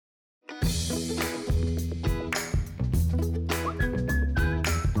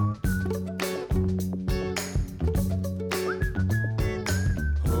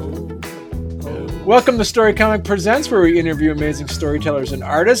Welcome to Story Comic Presents, where we interview amazing storytellers and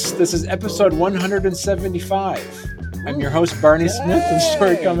artists. This is episode 175. I'm your host, Barney Smith of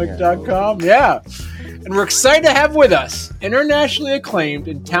StoryComic.com. Yeah. And we're excited to have with us internationally acclaimed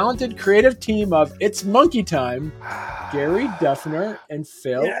and talented creative team of It's Monkey Time, Gary Duffner and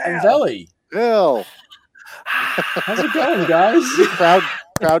Phil Avelli. Phil. How's it going, guys?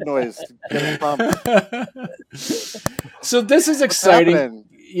 Crowd noise. So this is exciting.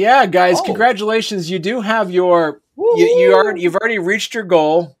 Yeah, guys, congratulations. You do have your you've already reached your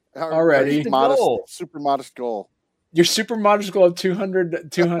goal already. Super modest goal. Your super modest goal of 200.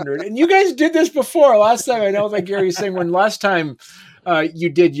 And you guys did this before. Last time, I know that Gary was saying when last time you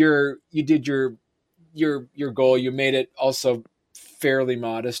did your goal, you made it also fairly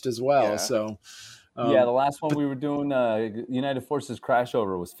modest as well. Yeah. So the last one we were doing United Forces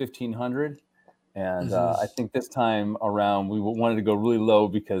Crashover was 1,500. And I think this time around we wanted to go really low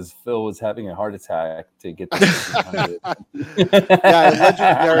because Phil was having a heart attack to get to 1,500. Yeah,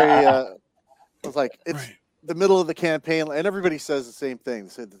 legendary was like it's the middle of the campaign, and everybody says the same thing. They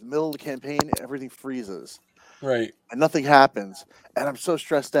say the middle of the campaign, everything freezes, right, and nothing happens, and I'm so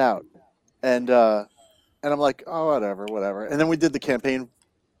stressed out, and I'm like, oh, whatever. And then we did the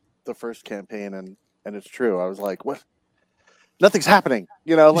first campaign, and it's true. I was like, what? Nothing's happening,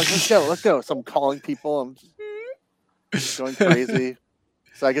 like, let's go. So I'm calling people. I'm just going crazy.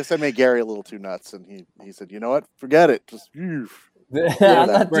 So I guess I made Gary a little too nuts. And he said, you know what? Forget it. Just, I'm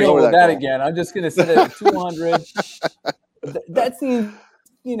not dealing with that again. I'm just going to set it at 200. That seems,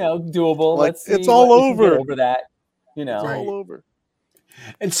 doable. Like, Let's see. It's all over. Over that, It's all over.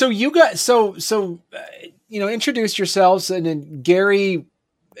 And so you got, introduce yourselves, and then Gary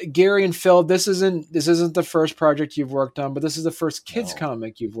and Phil, this isn't the first project you've worked on, but this is the first kids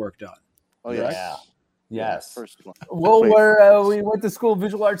comic you've worked on. Oh yeah, right? Yes. First one. Well, we went to school of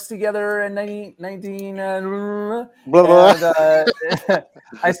visual arts together in 19. And,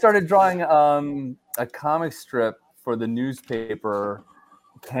 I started drawing a comic strip for the newspaper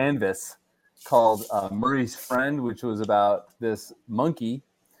Canvas called Murray's Friend, which was about this monkey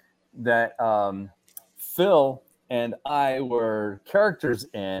that Phil and I were characters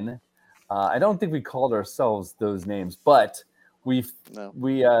in. I don't think we called ourselves those names, but Phil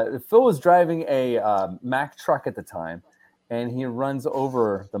was driving a Mack truck at the time, and he runs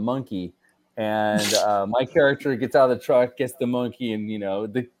over the monkey, and my character gets out of the truck, gets the monkey, and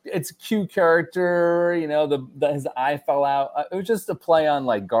it's a cute character. His eye fell out. It was just a play on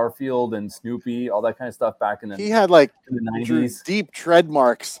like Garfield and Snoopy, all that kind of stuff back in the. He had like in the 90s. Deep tread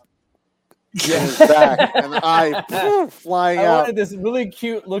marks. In his back, and the eye flying out. I wanted this really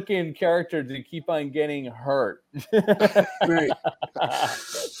cute looking character to keep on getting hurt. Right.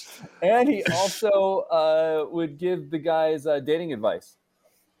 And he also would give the guys dating advice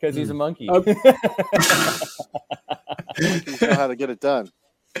because he's a monkey. You know how to get it done.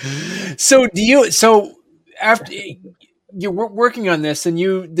 So after you're working on this, and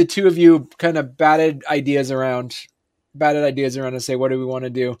the two of you kind of batted ideas around and say, what do we want to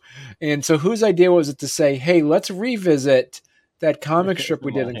do? And so whose idea was it to say, hey, let's revisit that comic strip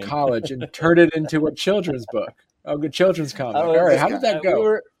we did in college and turn it into a children's book, a good children's comic? All right, how did that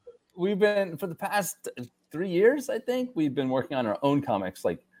go? We've been, for the past 3 years, I think, we've been working on our own comics.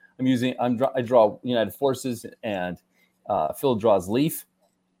 Like I draw United Forces, and Phil draws Leaf,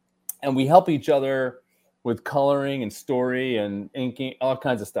 and we help each other with coloring and story and inking, all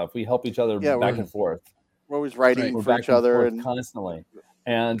kinds of stuff. We help each other back and forth. We're always writing for each other and constantly,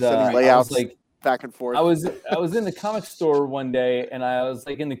 and sending layouts like back and forth. I was in the comic store one day, and I was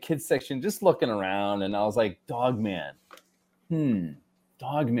like in the kids section, just looking around, and I was like, Dogman.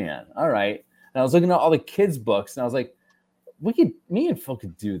 All right. And I was looking at all the kids' books, and I was like, me and Phil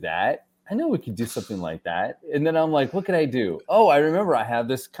could do that. I know we could do something like that. And then I'm like, what could I do? Oh, I remember I had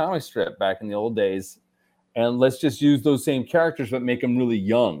this comic strip back in the old days, and let's just use those same characters but make them really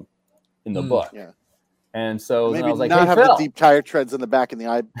young in the book. Yeah. And so maybe I was like, not hey, have Phil. the deep tire treads in the back and the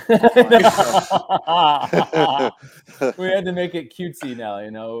eye. We had to make it cutesy now,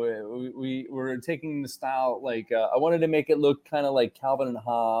 we were taking the style, like I wanted to make it look kind of like Calvin and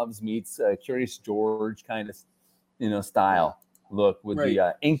Hobbes meets Curious George kind of style look with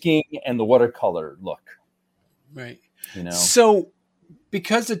the inking and the watercolor look. Right. So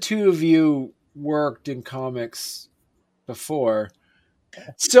because the two of you worked in comics before,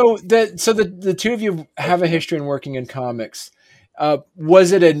 so the two of you have a history in working in comics.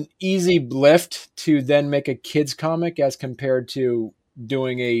 Was it an easy lift to then make a kids comic as compared to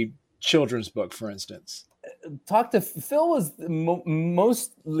doing a children's book, for instance? Talk to Phil was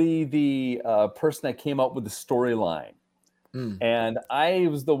mostly the person that came up with the storyline. And I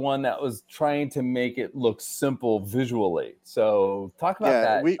was the one that was trying to make it look simple visually. So talk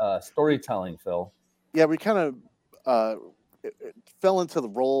about that storytelling, Phil. Yeah, we kind of it fell into the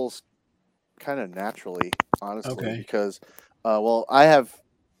roles kind of naturally, honestly, because, well, I have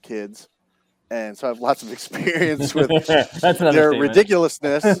kids, and so I have lots of experience with their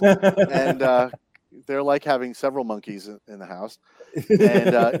ridiculousness, and they're like having several monkeys in the house.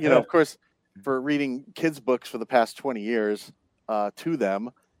 And, of course, for reading kids' books for the past 20 years, to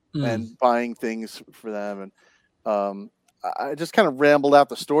them and buying things for them. And I just kind of rambled out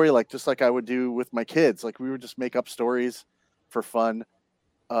the story, just like I would do with my kids. Like we would just make up stories for fun.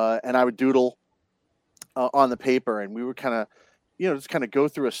 And I would doodle on the paper, and we would kind of, just kind of go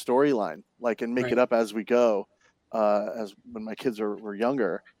through a storyline, and make it up as we go, as when my kids were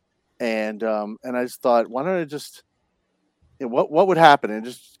younger. And I just thought, why don't I just, what would happen? And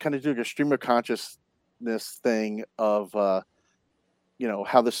just kind of do a stream of consciousness thing of,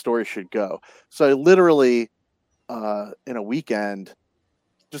 how the story should go. So I literally, in a weekend,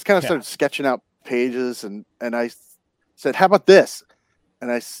 just kind of started sketching out pages, and I said, how about this?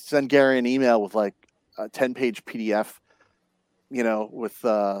 And I sent Gary an email with a 10-page PDF, with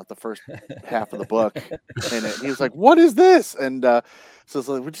the first half of the book in it. And he was like, what is this? And so it's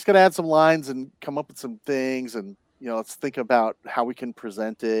like, we're just going to add some lines and come up with some things, and, let's think about how we can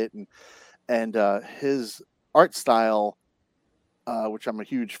present it. And his art style, which I'm a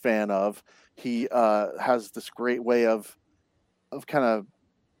huge fan of, he has this great way of kind of,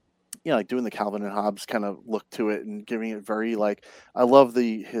 doing the Calvin and Hobbes kind of look to it, and giving it very I love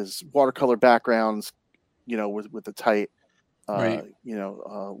his watercolor backgrounds, with the tight,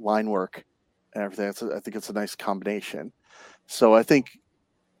 line work and everything. I think it's a nice combination. So I think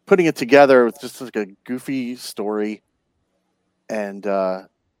putting it together with just a goofy story and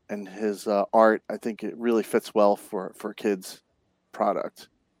his art, I think it really fits well for kids product.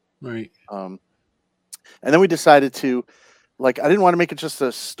 Right. And then we decided to, I didn't want to make it just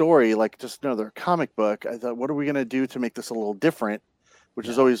a story, just another comic book. I thought, what are we going to do to make this a little different? Which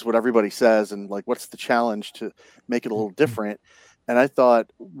is always what everybody says. And what's the challenge to make it a little different? And I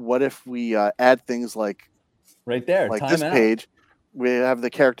thought, what if we add things right there, this page, we have the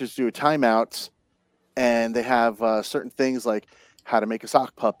characters do timeouts, and they have certain things like how to make a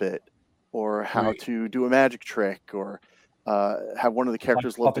sock puppet, or how to do a magic trick, or have one of the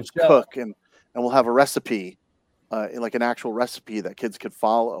characters love to cook, and we'll have a recipe, an actual recipe that kids could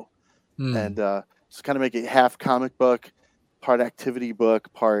follow. And just kind of make it half comic book, part activity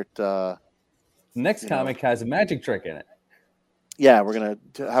book, part. Next comic has a magic trick in it. Yeah, we're gonna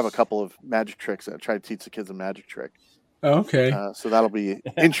have a couple of magic tricks. I try to teach the kids a magic trick. Okay. So that'll be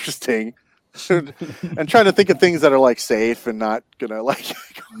interesting. And trying to think of things that are safe and not gonna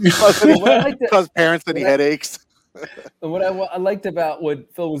cause parents any headaches. What I liked about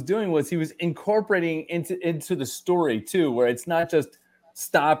what Phil was doing was he was incorporating into the story too, where it's not just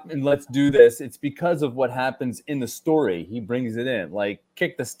stop and let's do this. It's because of what happens in the story. He brings it in,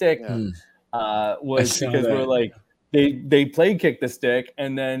 kick the stick was because we're they played kick the stick,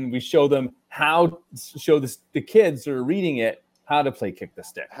 and then we show them the kids who are reading it how to play kick the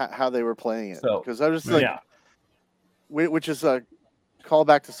stick, how they were playing it. So because I was which is a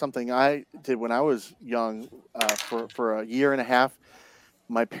callback to something I did when I was young. For a year and a half,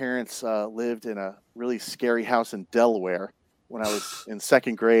 my parents lived in a really scary house in Delaware when I was in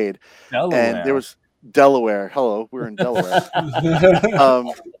second grade. Delaware. And there was Delaware. Hello, we're in Delaware.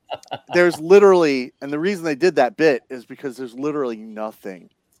 There's literally, and the reason they did that bit is because there's literally nothing.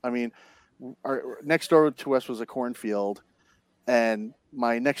 I mean, next door to us was a cornfield, and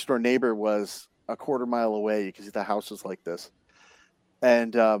my next door neighbor was a quarter mile away. You can see the house was like this.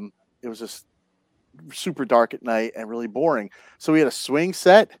 And it was just super dark at night and really boring. So we had a swing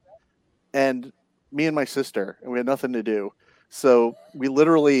set, and me and my sister, and we had nothing to do. So we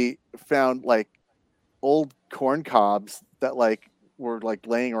literally found old corn cobs that were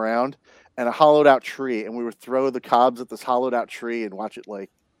laying around, and a hollowed out tree, and we would throw the cobs at this hollowed out tree and watch it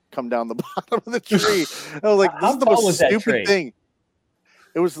come down the bottom of the tree. And I was like, this is the most stupid thing.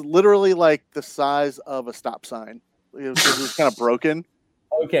 It was literally the size of a stop sign. It was kind of broken.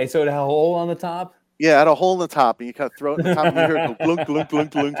 Okay, so it had a hole on the top? Yeah, it had a hole in the top, and you kind of throw it in the top, and you hear it go glunk, glunk, glunk,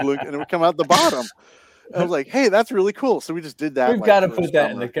 glunk, glunk, and it would come out the bottom. And I was like, hey, that's really cool. So we just did that. We've got to put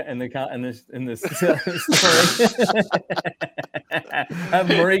that in this story. Have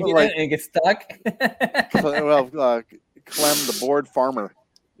Murray get it and get stuck. Well, Clem the bored farmer.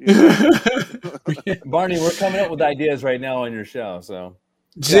 Barney, we're coming up with ideas right now on your show, so.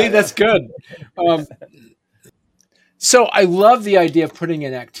 See, that's good. So I love the idea of putting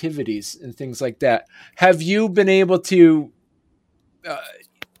in activities and things like that. Have you been able to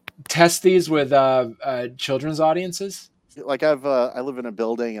test these with children's audiences? Like I live in a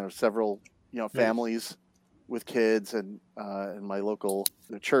building and have several families with kids and in my local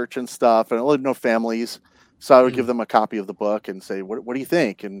church and stuff, and I live no families, so I would give them a copy of the book and say, "What do you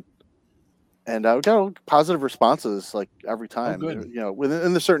think?" And I would get positive responses like every time. good.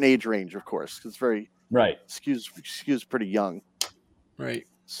 Within a certain age range, of course, 'cause it's very Right. skews pretty young. Right.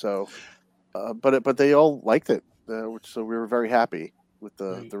 So, but they all liked it, so we were very happy with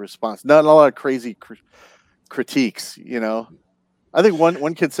the response. Not a lot of crazy critiques, I think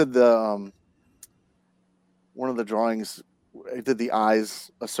one kid said one of the drawings did the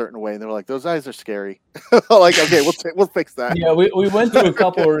eyes a certain way, and they were like, "Those eyes are scary." Like, okay, we'll fix that. Yeah, we went through a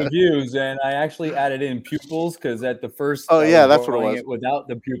couple of reviews, and I actually added in pupils because at the first, that's what it was. Without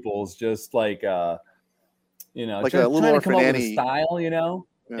the pupils, just like like just a little trying to come Orphan up with a Annie style,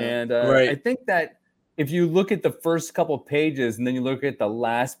 Yeah. And Right. I think that if you look at the first couple of pages and then you look at the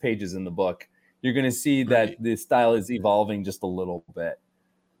last pages in the book, you're going to see that Right. the style is evolving just a little bit.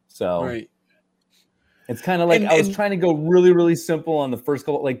 So Right. it's kind of like I was And- trying to go really, really simple on the first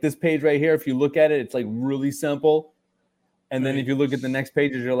couple, like this page right here. If you look at it, it's like really simple. And then Right. if you look at the next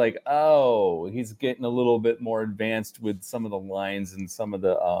pages, you're like, oh, he's getting a little bit more advanced with some of the lines and some of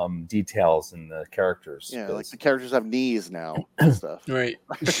the details and the characters. Yeah, like the characters have knees now and stuff. Right.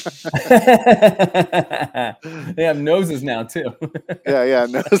 They have noses now too. Yeah,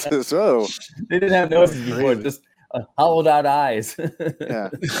 noses. Oh, They didn't have noses before, Crazy. just hollowed out eyes. yeah.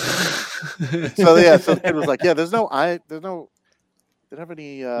 So the kid was like, "Yeah, there's no eye. They don't have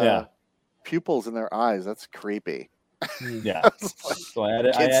any pupils in their eyes. That's creepy." Yeah. So I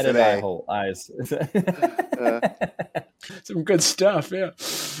added Kids today. eyes. Some good stuff. Yeah.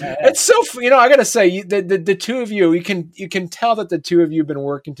 It's so, I got to say the two of you, you can tell that the two of you have been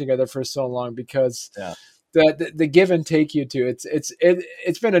working together for so long because the give and take you two,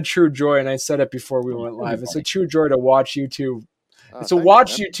 it's been a true joy. And I said it before we went live. It's a true joy to watch you two.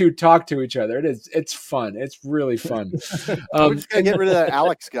 You two talk to each other. It's fun. It's really fun. We're just gonna get rid of that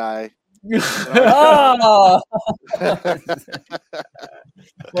Alex guy. Oh!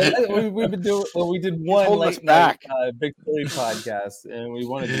 We did one holding us late night back. Big 30 podcast, and we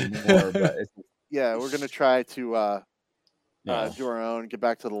want to do more, but it's, Yeah, we're gonna try to do our own. Get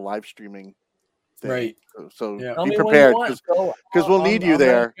back to the live streaming thing. Right. So tell be me when you prepared want, because we'll need you I'm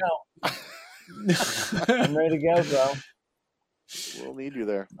there. ready to go. I'm ready to go, bro. We'll need you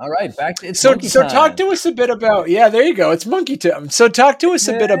there. All right, back to So talk to us a bit about there you go. It's monkey time. So talk to us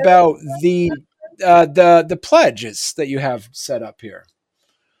a bit about the pledges that you have set up here.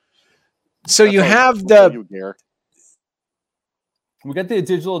 So you have the we got the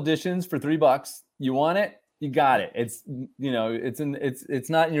digital editions for $3. You want it? You got it. It's it's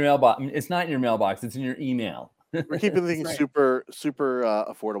not in your mailbox. It's not in your mailbox. It's in your email. We're keeping things Right. super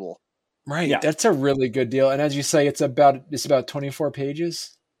affordable. right. Yeah. That's a really good deal. And as you say, it's about 24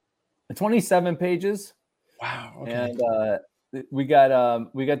 pages. 27 pages. Wow. Okay. And we got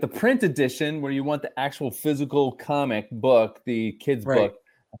the print edition where you want the actual physical comic book, the kids Right. book,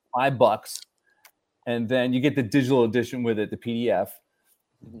 $5, and then you get the digital edition with it, the PDF.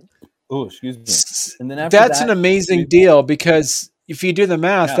 Oh, excuse me. And then after That's that, an amazing deal because if you do the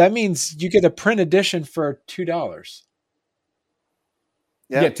math, Yeah. that means you get a print edition for $2.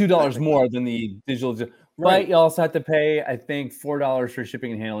 Yeah, $2 more than the digital. But Right. you also have to pay, I think, $4 for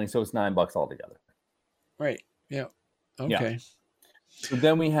shipping and handling, so it's $9 altogether. Right. Yeah. Yeah. Okay. So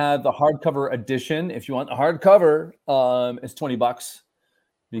then we have the hardcover edition. If you want the hardcover, it's $20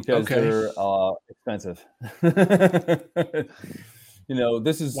 because Okay. they're expensive.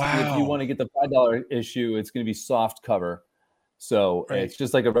 This is if Wow. you want to get the $5 issue, it's going to be soft cover. So Right. it's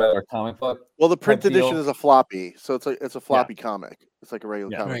just like a regular comic book. Well, the print Type deal. edition is a floppy, so it's a floppy comic. It's like a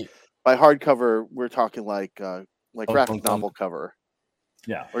regular Yeah. comic. Right. By hardcover, we're talking like graphic oh, novel cover.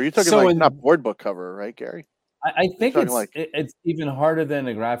 Yeah. Or you're talking So like in- not board book cover, right, Gary? I think talking it's like- it's even harder than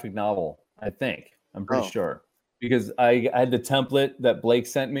a graphic novel. I'm pretty Oh. sure because I had the template that Blake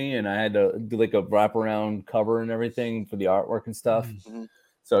sent me, and I had to do like a wraparound cover and everything for the artwork and stuff. Mhm.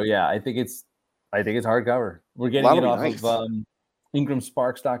 So yeah, I think it's hardcover. We're getting That'll it be off nice. of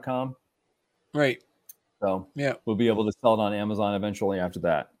IngramSparks.com, Right. so Yeah. we'll be able to sell it on Amazon eventually after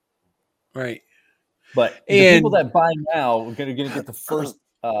that. Right. But the And- people that buy now are going to get the first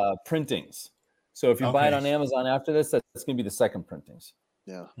printings. So if you buy it Okay. on Amazon after this, that's going to be the second printings.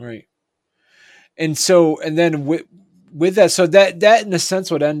 Yeah. Right. And then with that, so that in a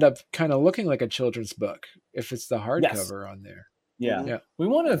sense would end up kind of looking like a children's book if it's the hardcover on there. Yeah. Yeah. We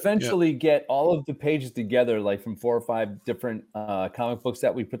want to eventually get all of the pages together, like from 4 or 5 different comic books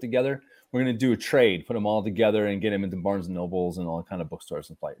that we put together. We're going to do a trade, put them all together and get them into Barnes and Nobles and all kind of bookstores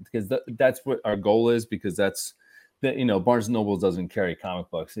and play. Because that's what our goal is, because that's that, you know, Barnes and Nobles doesn't carry comic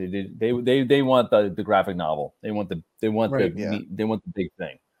books. They want the graphic novel. They want the big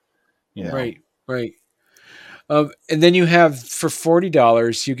thing. You know? Right. And then you have for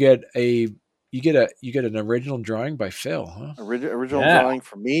 $40 you get an original drawing by Phil, huh? Original drawing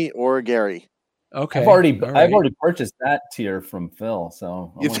from me or Gary. Okay. I've already purchased that tier from Phil,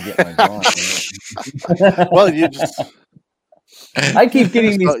 so I want to get my drawing. Well, you just I keep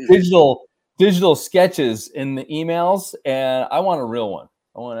getting these digital sketches in the emails, and I want a real one.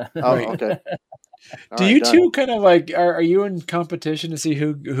 I want to. Oh, okay. Do you two kind of like are you in competition to see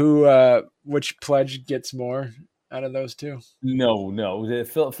who which pledge gets more out of those two? No.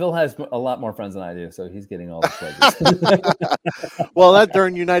 Phil has a lot more friends than I do, so he's getting all the pledges. Well, that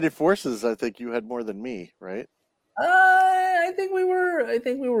during United Forces, I think you had more than me, right? I think we were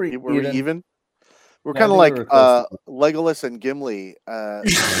even. We're kind of like Legolas and Gimli,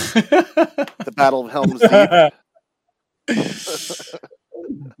 the Battle of Helm's Deep.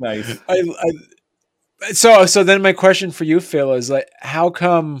 Nice. So then my question for you, Phil, is like, how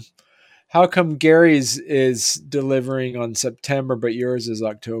come Gary's is delivering on September, but yours is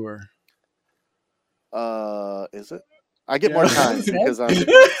October? Is it? I get more time because I'm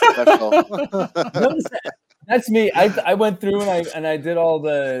special. That's me. I went through and I did all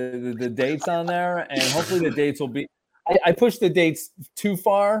the dates on there, and hopefully the dates will be. I pushed the dates too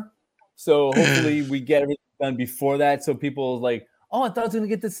far, so hopefully we get everything done before that. So people like, oh, I thought I was going to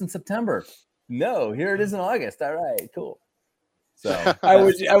get this in September. No, here it is in August. All right, cool. So I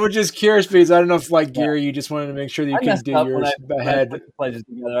was just curious because I don't know if like Gary, you just wanted to make sure that you could do yours ahead. When I put the pledges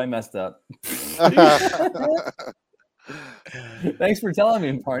together, I messed up. Thanks for telling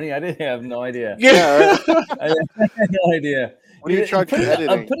me, Barney. I didn't have no idea. Yeah, right? I had no idea. What are you charging for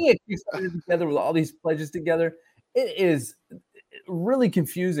editing? Putting a Kickstarter together with all these pledges together, it is really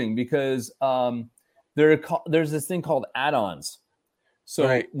confusing because there's this thing called add-ons.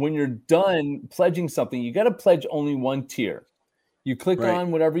 So when you're done pledging something, you got to pledge only one tier. You click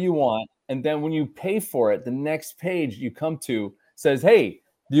on whatever you want, and then when you pay for it, the next page you come to says, "Hey,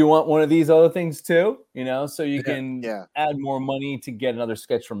 do you want one of these other things too?" You know, so you can add more money to get another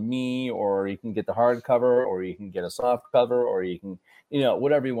sketch from me, or you can get the hardcover, or you can get a soft cover, or you can, you know,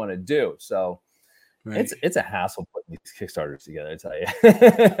 whatever you want to do. So it's a hassle putting these Kickstarters together, I tell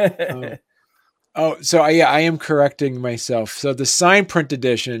you. So I am correcting myself. So the sign print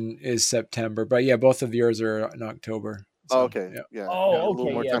edition is September, but both of yours are in October. So, okay. Yeah. Oh, okay. A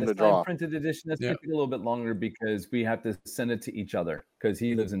little more time the to draw. printed edition, that's going to take a little bit longer because we have to send it to each other because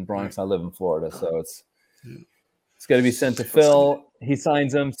he lives in Bronx. I live in Florida. So it's got to be sent to Phil. He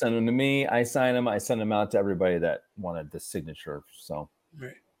signs them, send them to me. I sign them. I send them out to everybody that wanted the signature. So,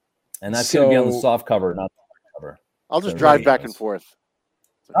 and that's going to be on the soft cover, not the hard cover. I'll just drive back and forth.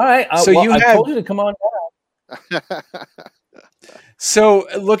 All right. I told you to come on down. So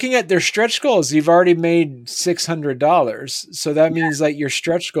looking at their stretch goals, you've already made $600. So that means like your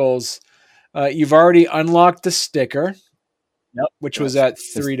stretch goals, you've already unlocked the sticker, which was at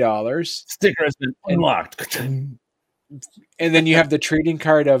 $3. Sticker has been unlocked. And then you have the trading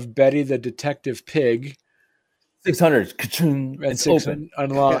card of Betty the Detective Pig. 600. It's open.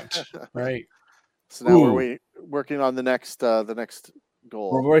 Unlocked. Right. So now we're working on the next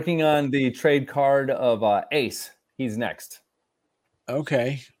goal. We're working on the trade card of Ace. He's next.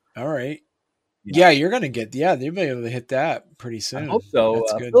 Okay. All right. Yeah, you're gonna get. You'll be able to hit that pretty soon. I hope so.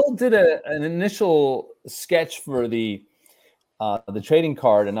 Phil did an initial sketch for the trading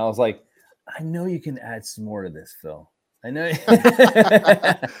card, and I was like, I know you can add some more to this, Phil. I know.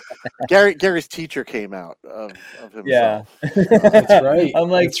 Gary's teacher came out of himself. Yeah, that's right. I'm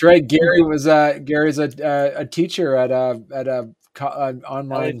like, that's right. Gary's a teacher at a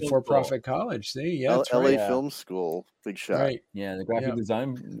online for-profit college. See, LA Film School, big shot. Right. Yeah, the graphic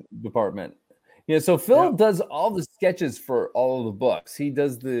design department. Yeah, so Phil does all the sketches for all of the books. He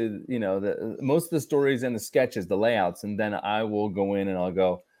does the most of the stories and the sketches, the layouts, and then I will go in and I'll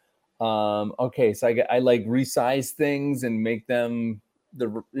go, okay, so I like resize things and make them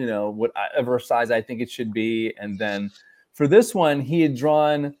whatever size I think it should be. And then for this one, he had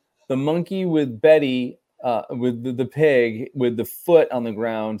drawn the monkey with Betty. With the pig with the foot on the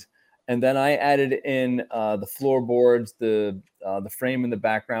ground, and then I added in the floorboards, the frame in the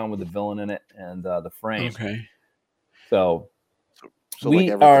background with the villain in it, and the frame. Okay. So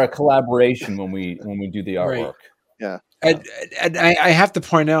we are a collaboration when we do the artwork. Yeah. And I have to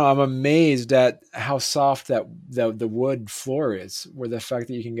point out, I'm amazed at how soft that the wood floor is, where the fact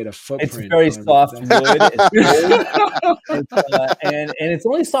that you can get a footprint. It's very soft wood. And it's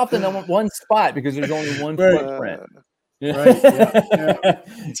only soft in one spot because there's only one footprint. Right. Yeah.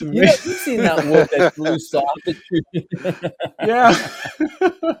 You've seen that wood that's really soft. Yeah.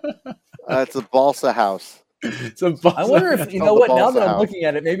 It's a balsa house. I wonder if what. Now that I'm looking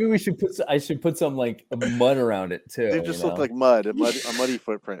at it, maybe I should put some like mud around it too. They just look like mud, a muddy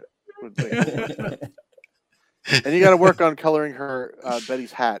footprint. And you got to work on coloring her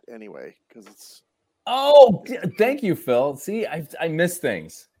Betty's hat anyway, because it's. Oh, thank you, Phil. See, I miss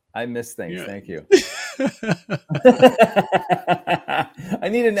things. Yeah. Thank you. I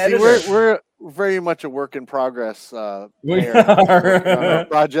need an editor. We're very much a work in progress. We are on our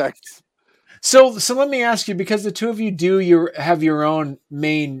projects. So let me ask you, because the two of you have your own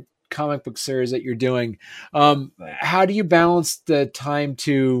main comic book series that you're doing. How do you balance the time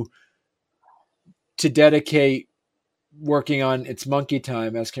to dedicate working on It's Monkey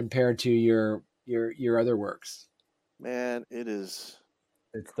Time as compared to your other works? Man, it's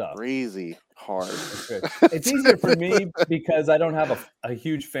tough. Crazy hard. It's easier for me because I don't have a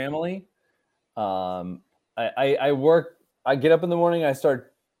huge family. I work. I get up in the morning. I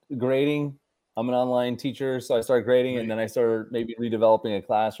start grading. I'm an online teacher, so I start grading, and then I start maybe redeveloping a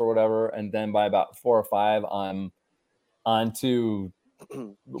class or whatever. And then by about 4 or 5, I'm on to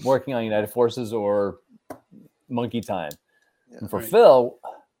working on United Forces or Monkey Time. Yeah, and for Phil,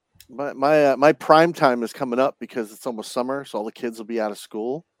 my prime time is coming up because it's almost summer, so all the kids will be out of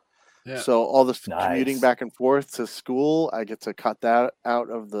school. Yeah. So all this commuting back and forth to school, I get to cut that out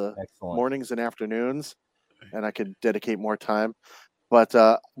of the mornings and afternoons, and I could dedicate more time. But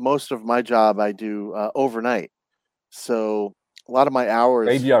most of my job I do overnight. So a lot of my hours.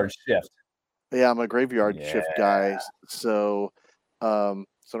 Graveyard shift. Yeah, I'm a graveyard shift guy. So I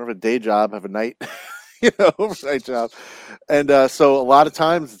don't have a day job, I have a night overnight job. And so a lot of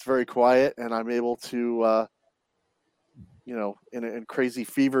times it's very quiet, and I'm able to, in a crazy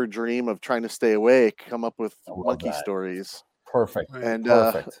fever dream of trying to stay awake, come up with monkey stories. Perfect. And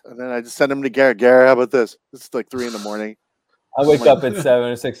then I just send them to Garrett. Garrett, how about this? It's like 3 a.m. I wake up at 7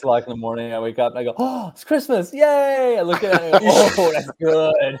 or 6 o'clock in the morning. I wake up and I go, "Oh, it's Christmas! Yay!" I look at it and I go, "Oh, that's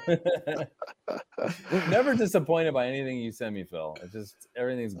good." Never disappointed by anything you send me, Phil. It's just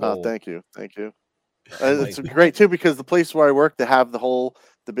everything's gold. Oh, thank you. It's great too, because the place where I work, they have the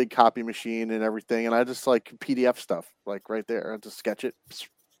big copy machine and everything, and I just like PDF stuff like right there. I just sketch it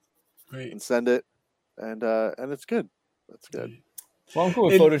and send it, and it's good. That's good. Well, I'm cool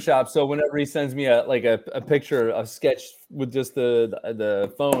with Photoshop, so whenever he sends me a picture, a sketch with just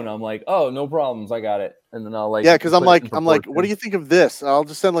the phone, I'm like, oh, no problems, I got it. And then I'll because I'm like, what do you think of this? I'll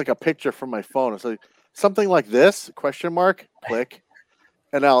just send like a picture from my phone. It's like something like this ? Click,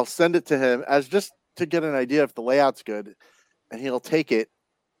 and I'll send it to him as just to get an idea if the layout's good, and he'll take it,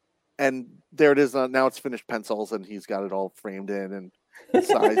 and there it is. Now it's finished pencils, and he's got it all framed in and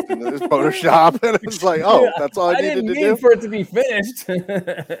sized in his Photoshop, and it's like, oh, that's all I needed to do for it to be finished.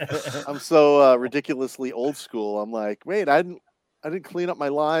 I'm so ridiculously old school. I'm like, wait, I didn't clean up my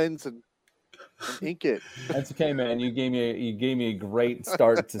lines and ink it. That's okay, man. You gave me a great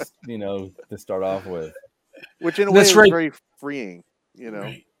start to start off with, which in a way is very freeing,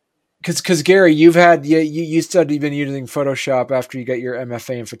 Right. Because Gary, you been using Photoshop after you got your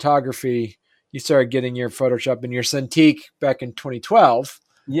MFA in photography. You started getting your Photoshop and your Cintiq back in 2012.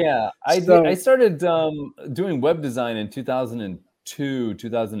 Yeah, I started doing web design in 2002,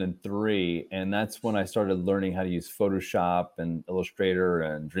 2003, and that's when I started learning how to use Photoshop and Illustrator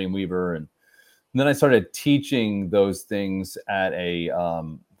and Dreamweaver, and then I started teaching those things at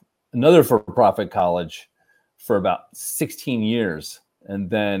another for-profit college for about 16 years, and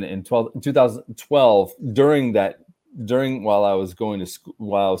then in 2012, while I was going to school,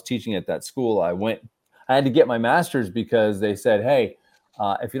 while I was teaching at that school, I had to get my master's because they said, hey,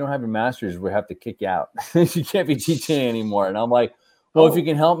 if you don't have your master's, we have to kick you out. You can't be teaching anymore. And I'm like, well, if you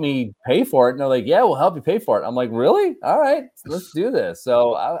can help me pay for it. And they're like, yeah, we'll help you pay for it. I'm like, really? All right, let's do this.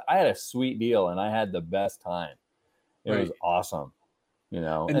 So I had a sweet deal, and I had the best time. It was awesome,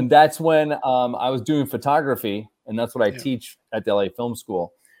 and that's when I was doing photography, and that's what I teach at the LA Film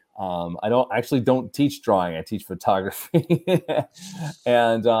School. I don't teach drawing. I teach photography.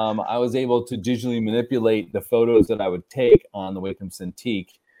 And I was able to digitally manipulate the photos that I would take on the Wacom Cintiq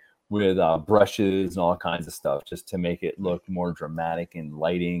with brushes and all kinds of stuff, just to make it look more dramatic and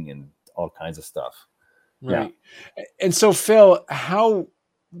lighting and all kinds of stuff. Right. Yeah. And so, Phil, and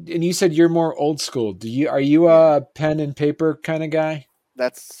you said you're more old school. Are you a pen and paper kind of guy?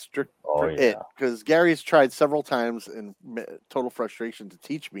 that's strict Oh, for it, because Gary's tried several times in total frustration to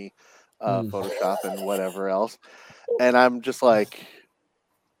teach me Photoshop and whatever else, and I'm just like,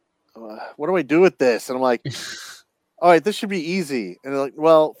 what do I do with this? And I'm like, all right, this should be easy. And they're like,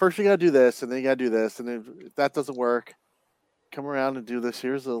 well, first you got to do this, and then you got to do this, and if that doesn't work, come around and do this.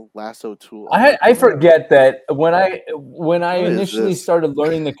 Here's a lasso tool. I forget that when I What is initially this? started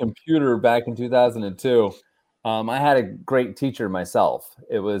learning the computer back in 2002, I had a great teacher myself.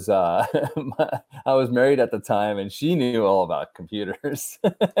 It was I was married at the time, and she knew all about computers,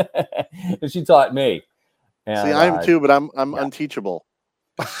 and she taught me. And, See, I'm too, but I'm unteachable.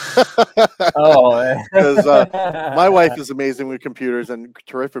 Oh, because my wife is amazing with computers and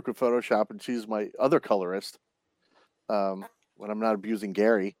terrific with Photoshop, and she's my other colorist. When I'm not abusing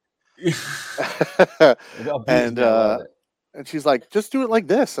Gary, and she's like, just do it like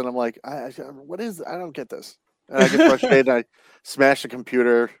this, and I'm like, what is? I don't get this, and I get frustrated. And I smash the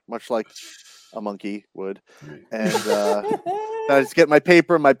computer, much like a monkey would, and I just get my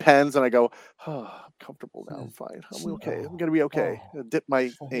paper and my pens, and I go, oh, I'm comfortable now. I'm fine. I'm okay. I'm gonna be okay. I dip my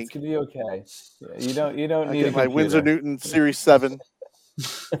ink. It's gonna be okay. Yeah, you don't need get my Winsor Newton Series 7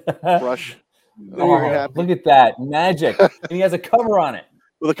 brush. Oh, look at that magic! And he has a cover on it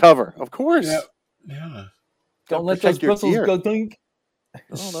with a cover, of course. Yeah. Don't let those bristles go dink.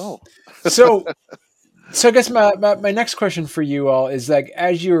 Oh no. So I guess my next question for you all is, like,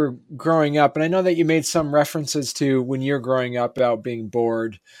 as you're growing up, and I know that you made some references to when you're growing up about being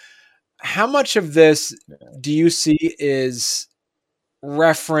bored. How much of this do you see is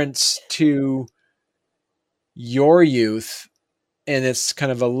reference to your youth, and it's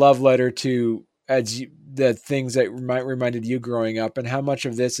kind of a love letter to the things that reminded you growing up, and how much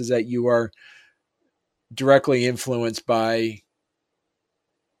of this is that you are directly influenced by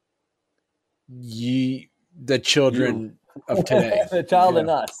the children of today, the child in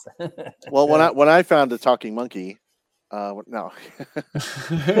us? Well, when I found a talking monkey, no,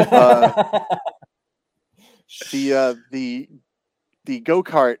 the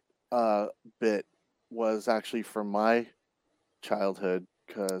go-kart bit was actually from my childhood,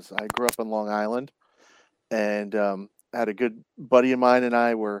 because I grew up in Long Island, and had a good buddy of mine, and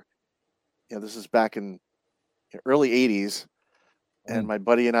I were, this is back in the early 80s, and my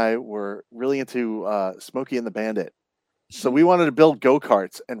buddy and I were really into Smokey and the Bandit. So we wanted to build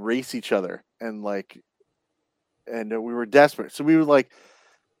go-karts and race each other, and we were desperate. So we would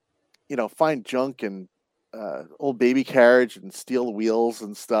find junk and old baby carriage and steal the wheels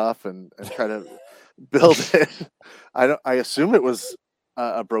and stuff, and try to build it. I assume it was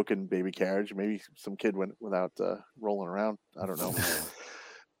a broken baby carriage. Maybe some kid went without rolling around. I don't know.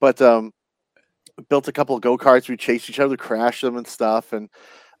 But built a couple of go-karts. We chased each other, crashed them and stuff. And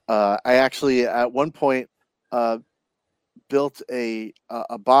I actually at one point built a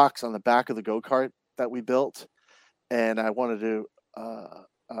box on the back of the go-kart that we built, and I wanted to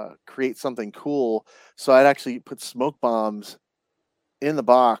create something cool. So I'd actually put smoke bombs in the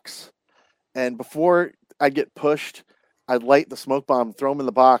box, and before I'd get pushed, I'd light the smoke bomb, throw them in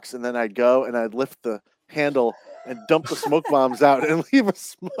the box, and then I'd go and I'd lift the handle and dump the smoke bombs out and leave a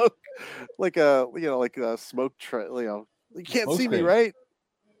smoke like a smoke you can't smoke see screen. me, right?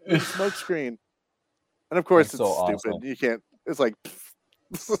 Smoke screen. And of course, That's it's so stupid. awesome. You can't. It's like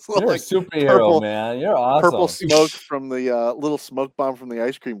You're a superhero, man. You're awesome. Purple smoke from the little smoke bomb from the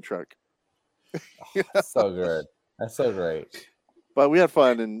ice cream truck. So good. That's so great. But we had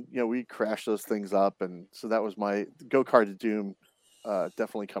fun, and we crashed those things up, and so that was my go-kart to Doom.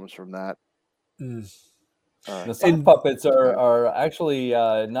 Definitely comes from that. The sock puppets are actually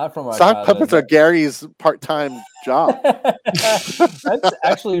not from our sock puppets are Gary's part-time job. That's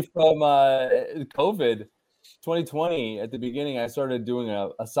actually from COVID 2020. At the beginning, I started doing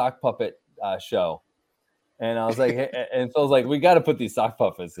a sock puppet show, and I was like, and Phil's like, we got to put these sock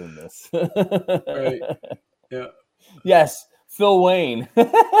puppets in this. Right. Yeah. Yes. Phil Wayne. I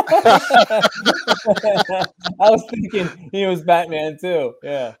was thinking he was Batman too.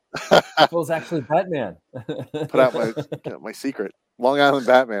 Yeah, Phil's actually Batman. Put out my secret, Long Island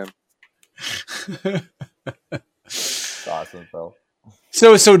Batman. That's awesome, Phil.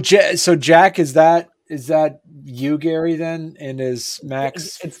 So Jack, is that you, Gary? Then, and is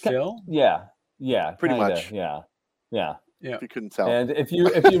Max it's Phil? Yeah, pretty kinda, much. Yeah. If you couldn't tell. And if you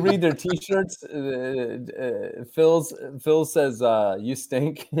read their T-shirts, Phil says you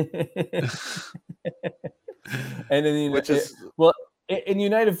stink. And in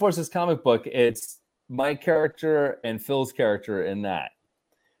United Forces comic book, it's my character and Phil's character in that.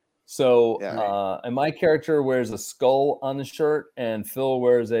 So and my character wears a skull on the shirt, and Phil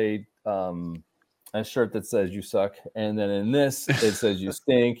wears a a shirt that says "You suck," and then in this it says "You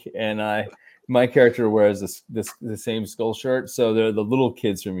stink." And my character wears the same skull shirt, so they're the little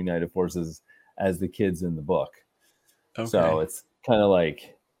kids from United Forces as the kids in the book. Okay. So it's kind of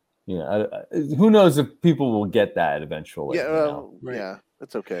like, who knows if people will get that eventually. Yeah, well, Right. yeah,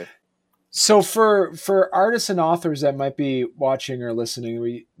 that's okay. So for artists and authors that might be watching or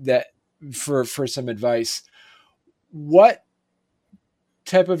listening, for some advice, what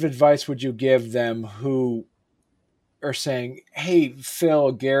type of advice would you give them who are saying, "Hey,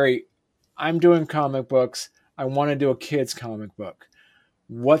 Phil, Gary, I'm doing comic books. I want to do a kids comic book.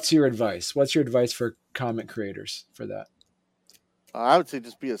 What's your advice? What's your advice for comic creators for that?" I would say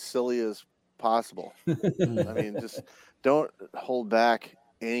just be as silly as possible. I mean, just don't hold back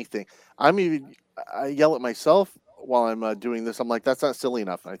anything. I yell at myself while I'm doing this. I'm like, that's not silly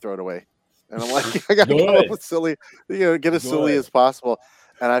enough. And I throw it away. And I'm like, I got to come up with silly, get as silly as possible.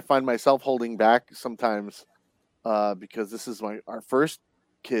 And I find myself holding back sometimes because this is our first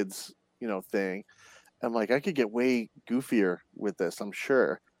kids, thing. I'm like, I could get way goofier with this, I'm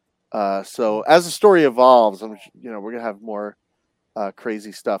sure. So as the story evolves, we're going to have more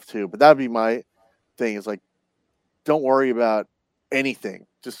crazy stuff too. But that'd be my thing, is like, don't worry about anything.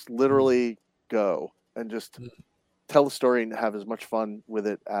 Just literally go and just tell the story and have as much fun with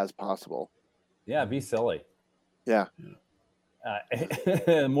it as possible. Yeah, be silly. Yeah.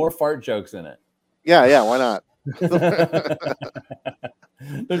 More fart jokes in it. Yeah, why not?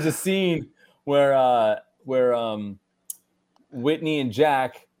 There's a scene where Whitney and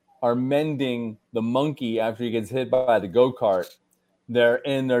Jack are mending the monkey after he gets hit by the go-kart. They're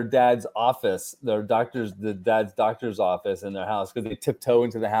in their dad's office, the dad's doctor's office in their house, because they tiptoe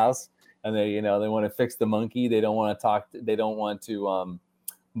into the house and they want to fix the monkey. They don't want to talk. They don't want to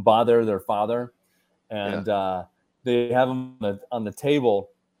bother their father, and they have him on the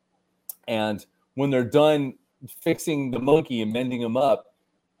table. And when they're done fixing the monkey and mending him up,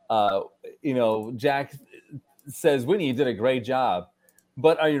 Jack says, "Whitney, you did a great job,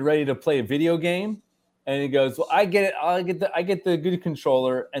 but are you ready to play a video game?" And he goes, "Well, I get it. I get the good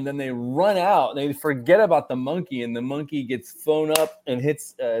controller." And then they run out. They forget about the monkey, and the monkey gets thrown up and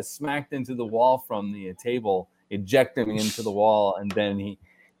hits smacked into the wall from the table, ejecting into the wall, and then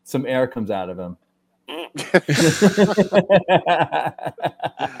some air comes out of him.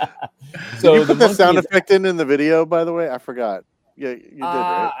 So did you put the sound effect in the video, by the way? I forgot. Yeah, you did,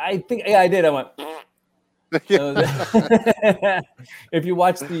 right? I think, I did. I went. If you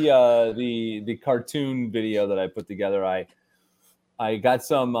watch the cartoon video that I put together, I got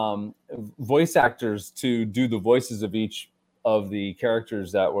some voice actors to do the voices of each of the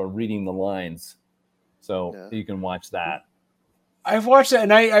characters that were reading the lines, so you can watch that. I've watched it,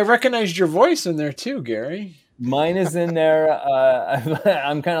 and I recognized your voice in there too, Gary. Mine is in there.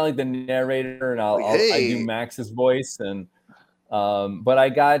 I'm kind of like the narrator, and I do Max's voice, and but I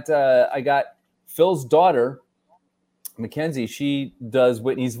got Phil's daughter, Mackenzie. She does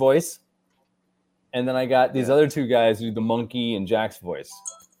Whitney's voice, and then I got these other two guys who do the monkey and Jack's voice.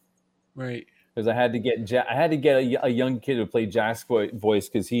 Right. Because I had to get a young kid to play Jack's voice,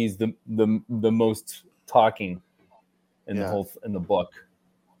 because he's the most talking in the book.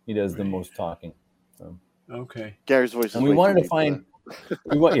 He does the most talking. So. Okay. Gary's voice. And we wanted to find.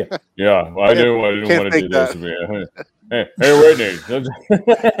 I didn't want to do this to me. Hey, Whitney.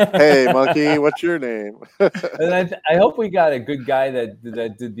 Hey, monkey, what's your name? And I hope we got a good guy that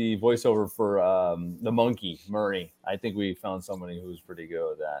did the voiceover for the monkey, Murray. I think we found somebody who's pretty good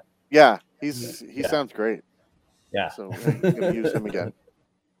with that. Yeah, he sounds great. Yeah. So we're gonna use him again.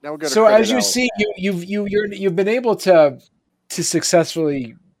 Now we're gonna. So as you see, you've been able to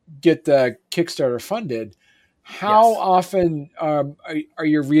successfully get the Kickstarter funded. How often are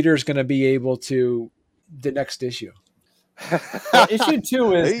your readers going to be able to the next issue? Well, issue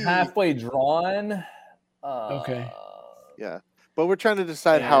 2 is halfway drawn. Okay. Yeah, but we're trying to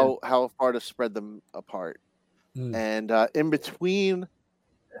decide how far to spread them apart, and in between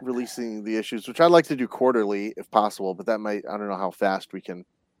releasing the issues, which I'd like to do quarterly if possible, but I don't know how fast we can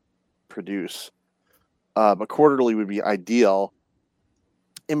produce. But quarterly would be ideal.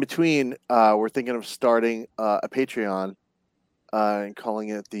 In between, we're thinking of starting a Patreon and calling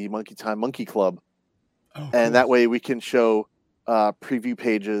it the Monkey Time Monkey Club. Oh, and cool. That way we can show preview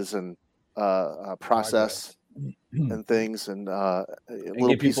pages and process and things and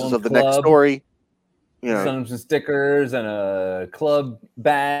little pieces of the next story. Send them some stickers and a club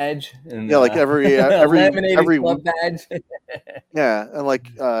badge. And, like every club badge. Yeah, and like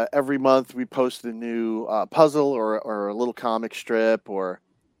every month we post a new puzzle or a little comic strip or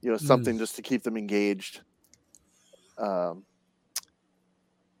something just to keep them engaged.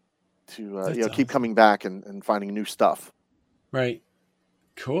 keep coming back and finding new stuff. Right.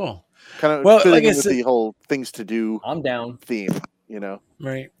 Cool. Kind of Well, fitting like I in with said- the whole things to do I'm down. theme, you know,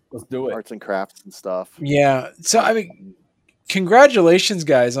 Right. Let's do it. arts and crafts and stuff. Yeah. So I mean, congratulations,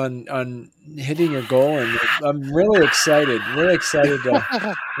 guys, on hitting your goal, and I'm really excited. Really excited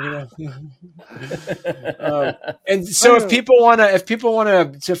to, and so if people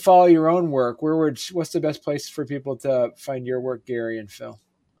wanna to follow your own work, what's the best place for people to find your work, Gary and Phil?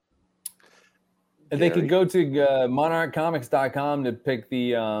 They can go to monarchcomics.com to pick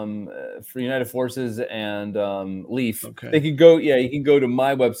the for United Forces and Leaf. Okay. They could go, you can go to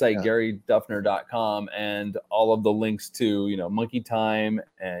my website, Yeah. GaryDuffner.com, and all of the links to, Monkey Time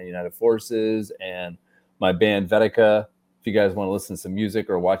and United Forces and my band Vetica. If you guys want to listen to some music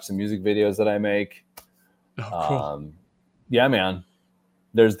or watch some music videos that I make. Oh, cool. Yeah, man.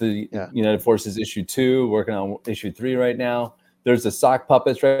 There's the Yeah. United Forces issue 2, working on issue 3 right now. There's the sock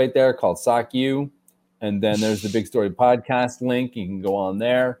puppets right there called Sock You. And then there's the Big Story podcast link. You can go on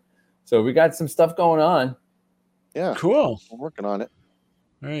there. So we got some stuff going on. Yeah, Cool. we're working on it.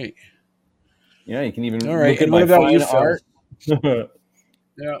 All right. Yeah, you can even All right. look at And my what about you, fine Phil? art.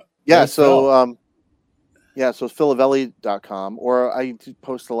 Yeah. Yeah, Thanks, so so philavelli.com, or I do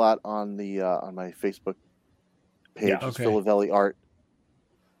post a lot on the on my Facebook page. Yeah. It's Okay. Philavelli Art,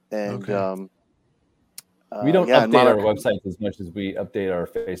 and Okay. We don't and update our Monarch- websites as much as we update our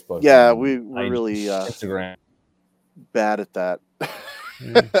Facebook. Yeah, and we're IG, really Instagram. bad at that. Yeah.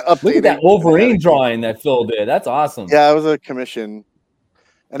 Look at that Updating Wolverine fanatic. drawing that Phil did. That's awesome. Yeah, it was a commission,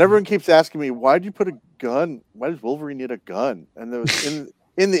 and everyone keeps asking me, "Why'd you put a gun? Why does Wolverine need a gun?" And there was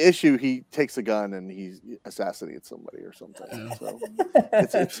in the issue, he takes a gun and he assassinates somebody or something. Yeah.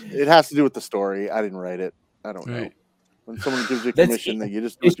 So it has to do with the story. I didn't write it. I don't know. Right. When someone gives you a That's commission, that you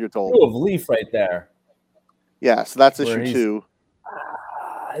just do issue what you're 2 told. of Leaf right there. Yeah, so that's Where issue he's- 2.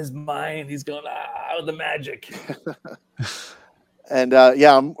 His mind. He's going with the magic. And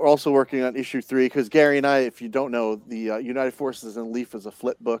I'm also working on issue 3 because Gary and I, if you don't know, the United Forces and Leaf is a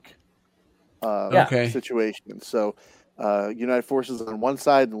flip book Okay. situation. So United Forces on one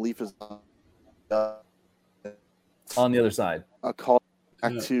side and Leaf is on On the other side. a call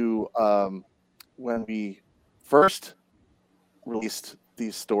back Yeah. to when we first released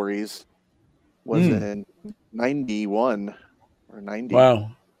these stories was in 91 or 90.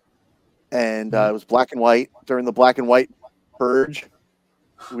 Wow. And it was black and white during the black and white purge.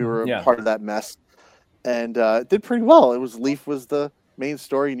 We were Yeah. part of that mess, and it did pretty well. It was Leaf was the main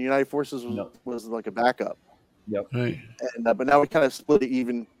story, and United Forces was like a backup. Right. And but now we kind of split it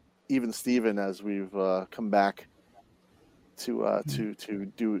even Steven as we've come back to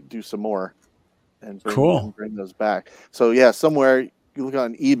do some more and bring those back. So yeah, somewhere you look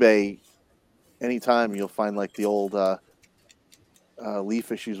on eBay anytime, you'll find like the old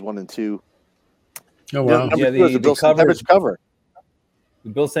Leaf issues 1 and 2. Oh wow. Number Yeah, 2 is the Bill covers- Sienkiewicz cover.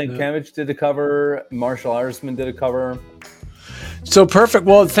 Bill Sienkiewicz did a cover. Marshall Irishman did a cover. So perfect.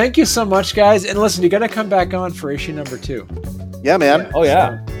 Well, thank you so much, guys. And listen, you got to come back on for issue number 2. Yeah, man. Oh,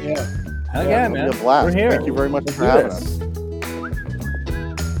 yeah. Yeah. Hell Yeah, yeah, it'll be man. a blast. We're here. Thank you very much Let's for do having this. us.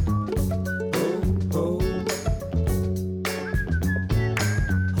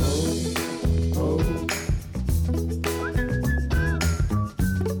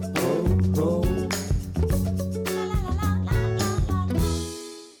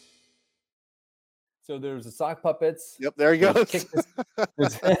 So there's the sock puppets. Yep, there you go. Kick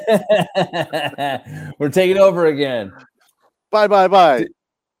this- We're taking over again. Bye.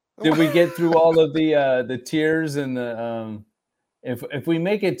 Did we get through all of the tiers and the if we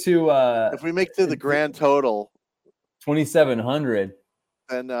make it to If we make to the grand total, 2,700,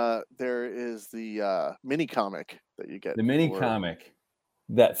 then there is the mini comic that you get. the mini for- comic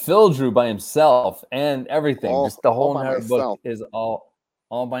that Phil drew by himself and everything, All- just the whole all by entire myself. book is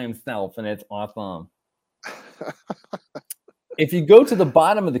all by himself, and it's awesome. If you go to the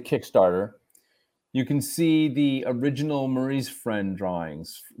bottom of the Kickstarter, you can see the original Murray's Friend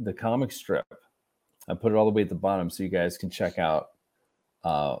drawings, the comic strip. I put it all the way at the bottom so you guys can check out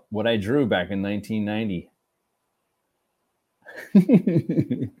what I drew back in 1990.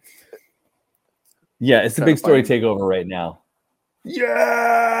 Yeah, it's the Trying big to story find- takeover right now. The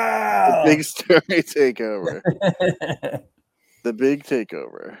Yeah. big story takeover. The big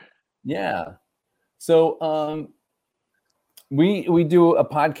takeover. Yeah. So we do a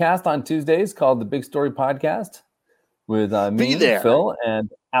podcast on Tuesdays called the Big Story Podcast with me, there. Phil, and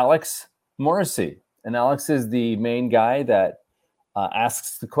Alex Morrissey. And Alex is the main guy that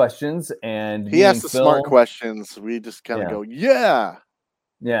asks the questions, and He me asks and the smart Phil- questions. We just kind of Yeah. go, yeah.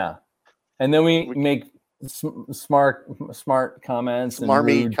 Yeah. And then we make smart comments,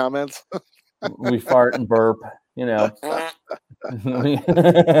 Smarmy and comments. we fart and burp, and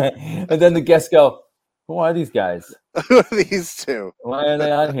then the guests go, "Who are these guys? Who are these two? Why are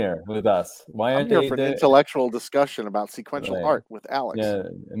they on here with us? Why I'm aren't here they?" for an intellectual discussion about sequential Right. art with Alex. Yeah,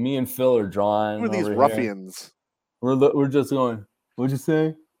 me and Phil are drawing. Who are these over ruffians? Here. We're just going. What'd you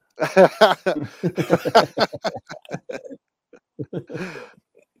say?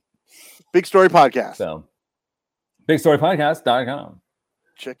 Big Story Podcast. So, BigStoryPodcast.com.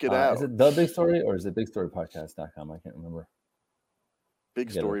 Check it out. Is it the Big Story or is it BigStoryPodcast.com? I can't remember. Big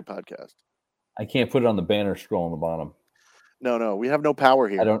Story Podcast. I can't put it on the banner scroll on the bottom. No, we have no power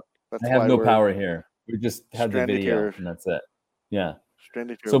here. I have no power here. We just have the video here. and that's it. Yeah.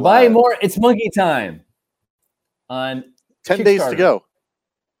 Stranded here So live. buy more. It's monkey time. On 10 days to go.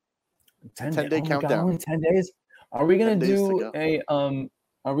 10-day countdown. God, only 10 days. Are we gonna do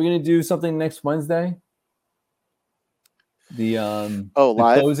Are we gonna do something next Wednesday? The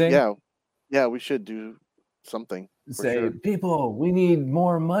live closing? Yeah, we should do something. Say, sure. People, we need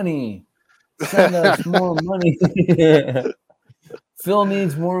more money. Send us more money. Phil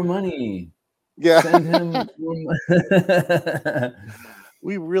needs more money. Yeah. Send him more money.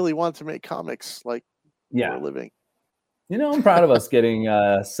 We really want to make comics like for a living. I'm proud of us getting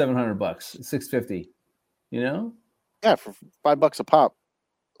 $700, $650. Yeah, for $5 a pop.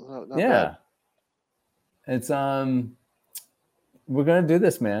 Not bad. It's we're gonna do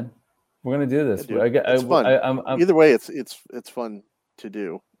this, man. We're gonna do this. It's fun. Either way, it's fun to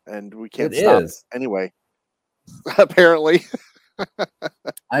do, and we can't stop anyway. Apparently,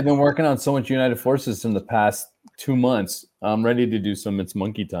 I've been working on so much United Forces in the past 2 months. I'm ready to do some It's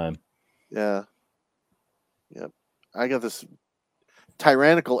Monkey Time. Yeah. Yep. I got this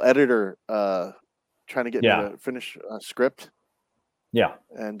tyrannical editor trying to get me to finish a script. Yeah.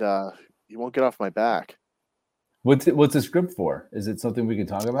 And you won't get off my back. What's the script for? Is it something we can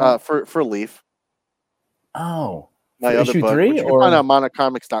talk about? For Leaf. Oh. My other issue book, 3? which you can find on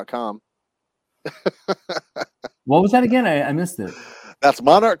monarchcomics.com. What was that again? I missed it. That's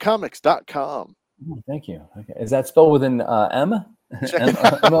monarchcomics.com. Oh, thank you. Okay. Is that spelled with an M?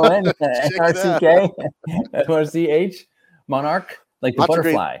 M-O-N? N-R-C-K? M-R-C-H? Monarch? Like the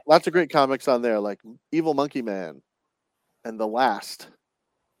butterfly. Lots of great comics on there, like Evil Monkey Man and The Last.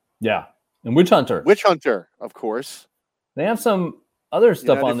 Yeah. And Witch Hunter. Witch Hunter, of course. They have some other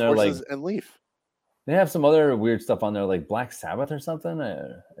stuff United on there, Forces like and Leaf. They have some other weird stuff on there, like Black Sabbath or something. I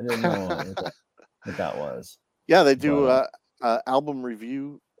didn't know what that was. Yeah, they do album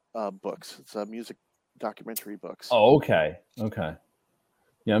review books. It's music documentary books. Oh, okay.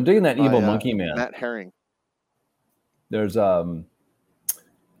 Yeah, I'm digging that Evil Monkey Man. Matt Herring. There's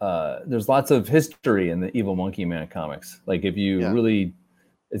lots of history in the Evil Monkey Man comics. Like if you really,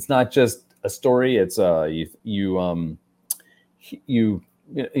 it's not just a story. It's you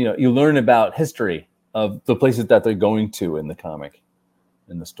learn about history of the places that they're going to in the comic,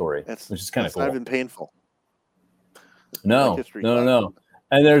 in the story, which is kind of cool. It's not even painful. No.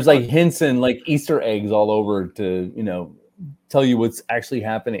 And there's like hints and like Easter eggs all over to tell you what's actually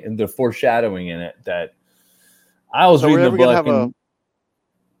happening, and the foreshadowing in it. That I was reading the book.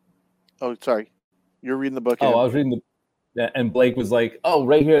 Oh, sorry, you're reading the book. I was reading and Blake was like, "Oh,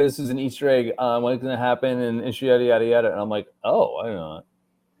 right here, this is an Easter egg. What's going to happen?" And yada yada yada. And I'm like, "Oh, I don't know."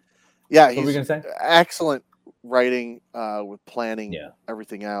 Yeah, what were we gonna say? Excellent writing with planning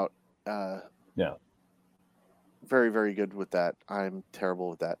everything out. Very, very good with that. I'm terrible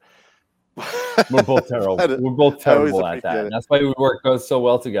with that. We're both terrible. We're both terrible at that. That's why we work both so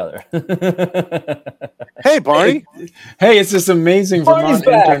well together. Hey, Barney. Hey, it's this amazing Barney's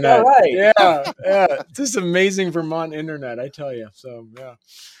Vermont internet. All right. Yeah. It's this amazing Vermont internet, I tell you. So, yeah.